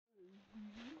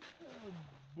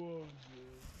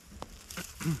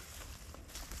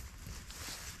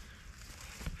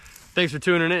Thanks for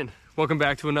tuning in. Welcome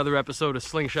back to another episode of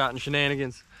Slingshot and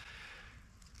Shenanigans.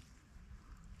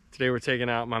 Today we're taking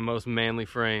out my most manly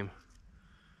frame.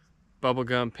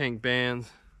 Bubblegum pink bands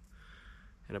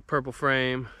and a purple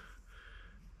frame.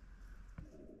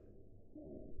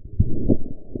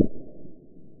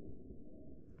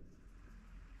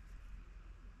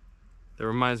 That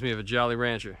reminds me of a Jolly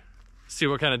Rancher. See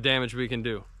what kind of damage we can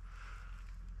do.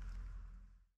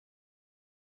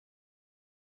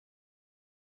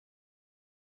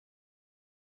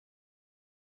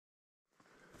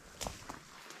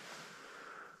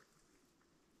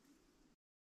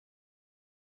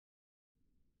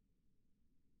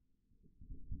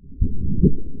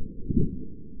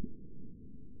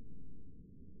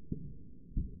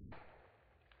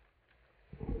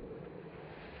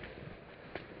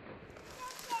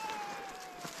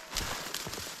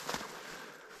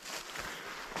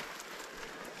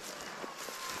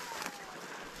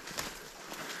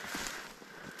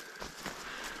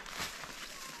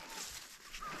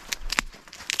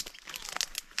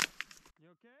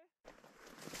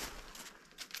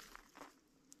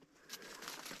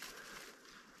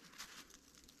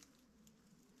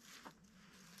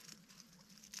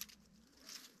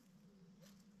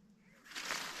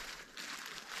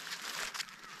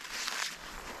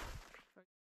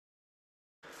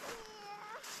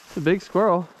 It's a big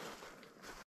squirrel.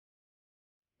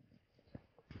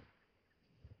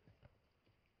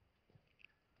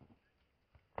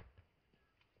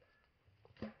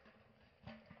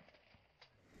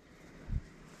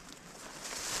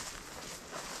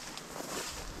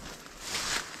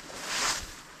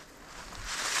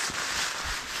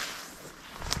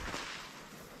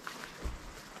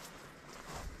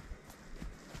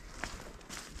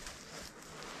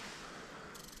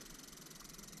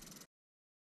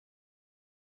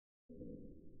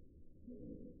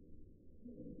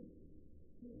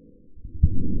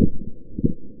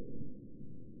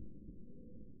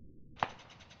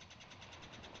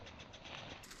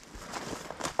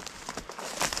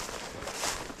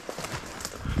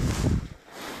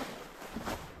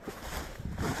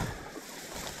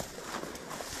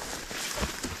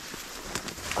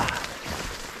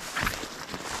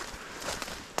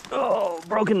 Oh,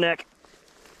 broken neck.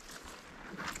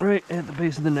 Right at the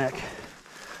base of the neck.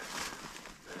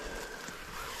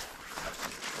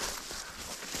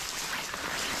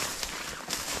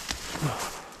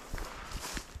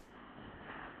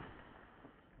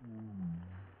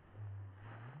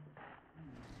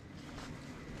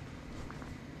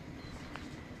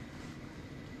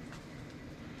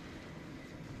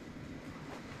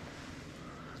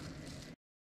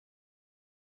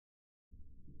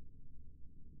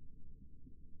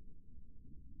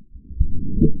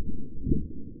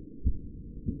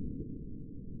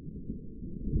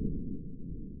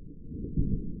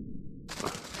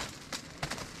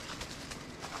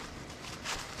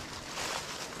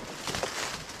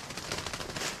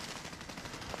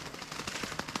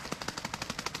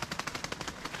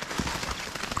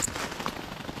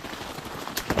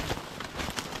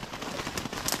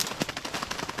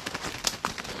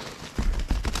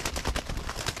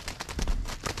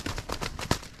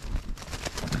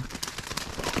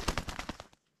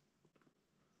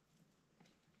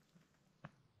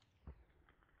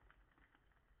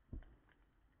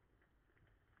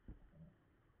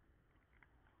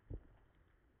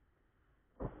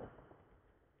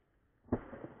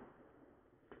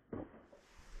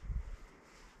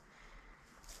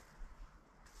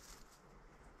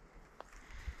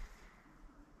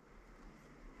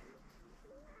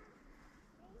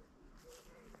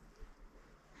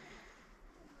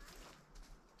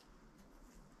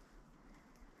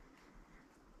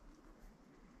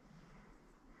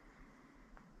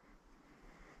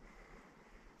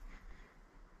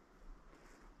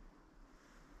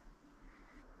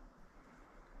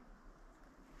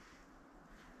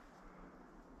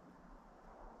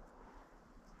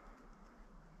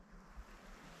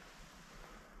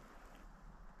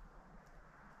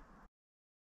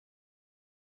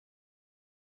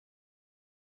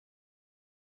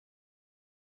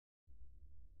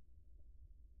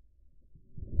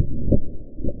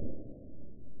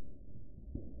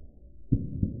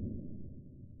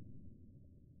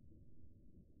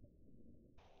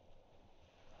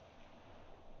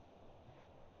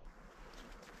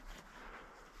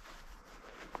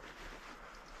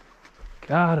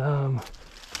 Got him.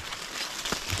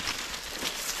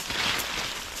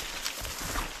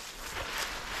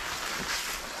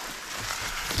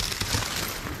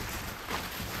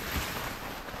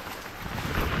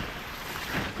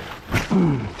 It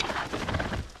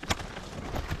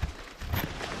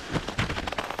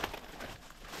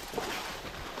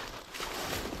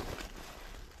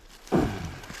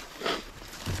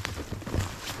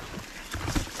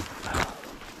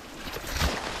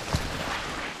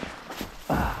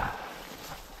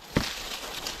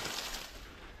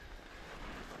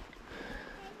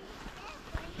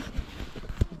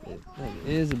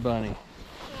is a bunny.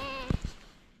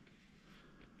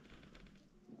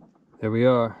 There we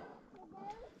are.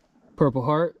 Purple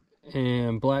heart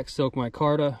and black silk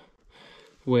micarta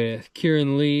with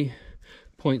Kieran Lee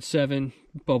 0.7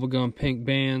 bubblegum pink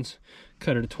bands.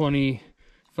 Cut at a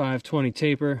 25-20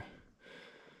 taper.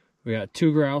 We got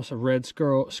 2 grouse, a red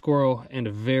squirrel, and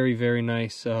a very, very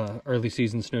nice early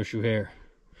season snowshoe hare.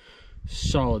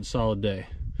 Solid day.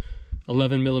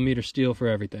 11mm steel for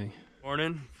everything.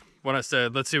 Morning. When I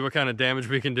said, let's see what kind of damage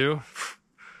we can do,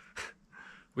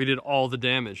 we did all the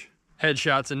damage.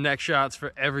 Headshots and neck shots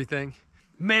for everything.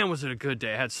 Man, was it a good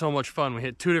day. I had so much fun. We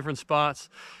hit 2 different spots,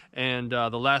 and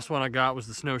the last one I got was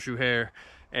the snowshoe hare,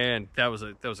 and that was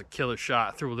a killer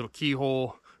shot. Threw a little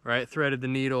keyhole, right? Threaded the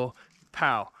needle,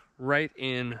 pow, right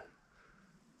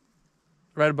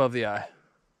above the eye.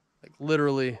 Like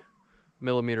literally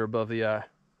millimeter above the eye.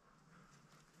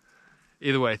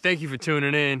 Either way, thank you for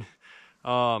tuning in.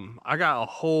 I got a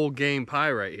whole game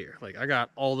pie right here. Like, I got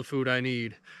all the food I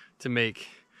need to make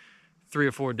 3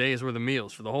 or 4 days worth of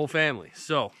meals for the whole family.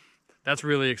 So that's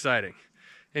really exciting.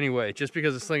 Anyway, just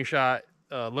because a slingshot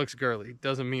looks girly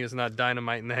doesn't mean it's not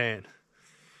dynamite in the hand.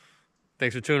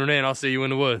 Thanks for tuning in. I'll see you in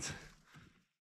the woods.